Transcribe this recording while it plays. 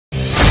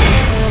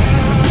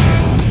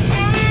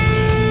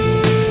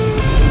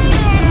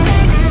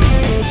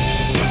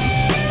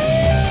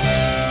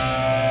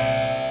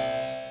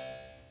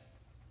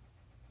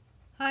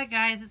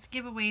guys, it's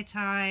giveaway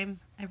time.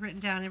 I've written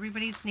down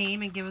everybody's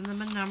name and given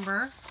them a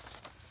number.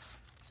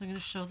 So I'm going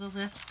to show the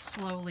list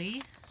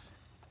slowly.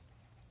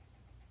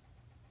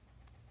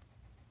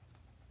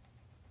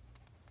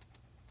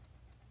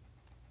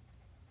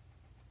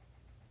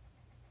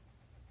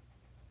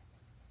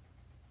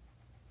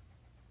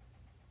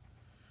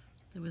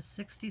 There was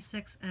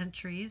 66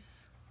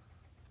 entries.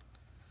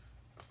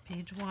 It's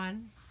page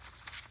 1.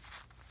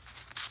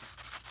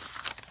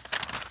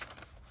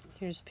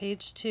 Here's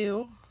page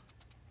 2.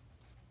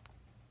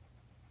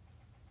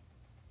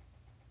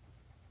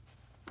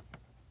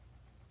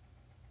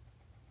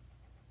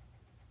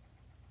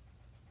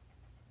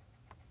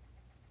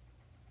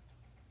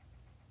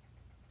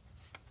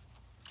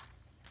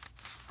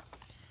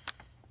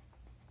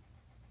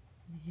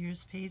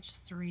 Here's page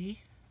 3.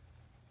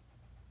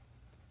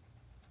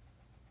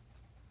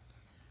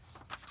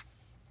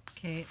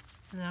 Okay,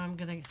 now I'm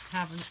going to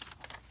have a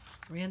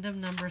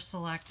random number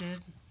selected.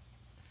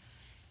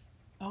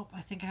 Oh,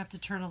 I think I have to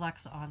turn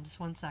Alexa on. Just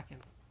 1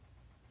 second.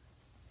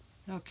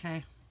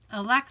 Okay.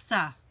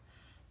 Alexa,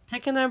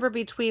 pick a number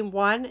between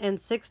 1 and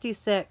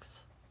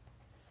 66.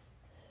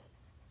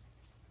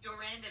 Your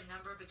random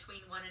number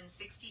between 1 and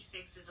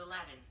 66 is 11.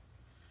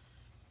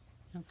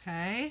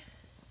 Okay.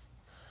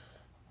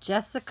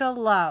 Jessica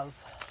Love.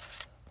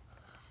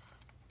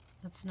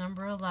 That's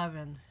number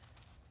 11.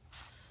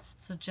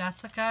 So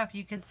Jessica, if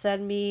you can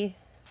send me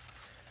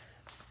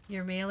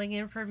your mailing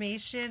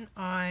information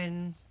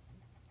on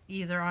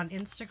either on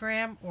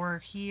Instagram or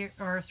here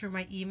or through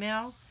my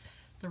email,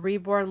 the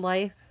Reborn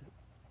Life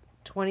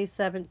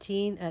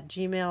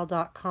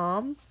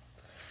 2017@gmail.com.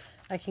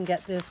 I can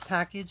get this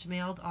package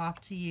mailed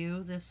off to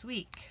you this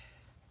week,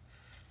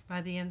 by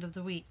the end of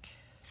the week.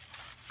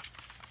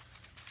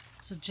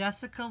 So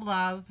Jessica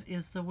Love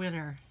is the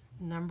winner,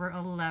 number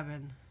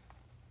 11.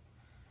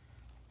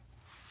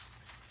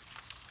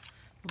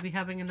 We'll be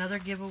having another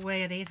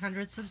giveaway at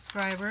 800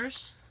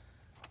 subscribers.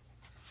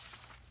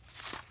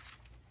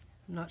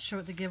 I'm not sure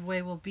what the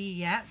giveaway will be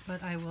yet,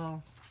 but I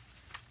will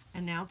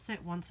announce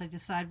it once I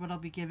decide what I'll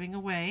be giving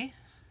away.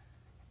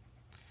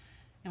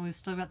 And we've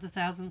still got the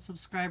 1,000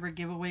 subscriber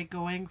giveaway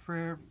going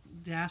for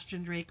the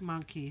Ashton Drake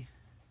monkey.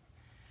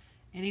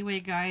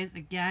 Anyway, guys,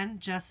 again,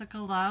 Jessica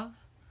Love,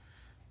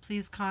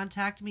 please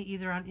contact me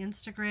either on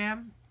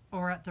Instagram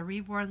or at the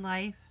Reborn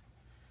Life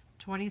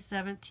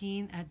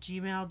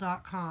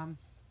 2017@gmail.com.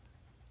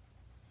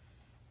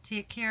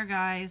 Take care,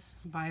 guys.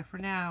 Bye for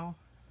now.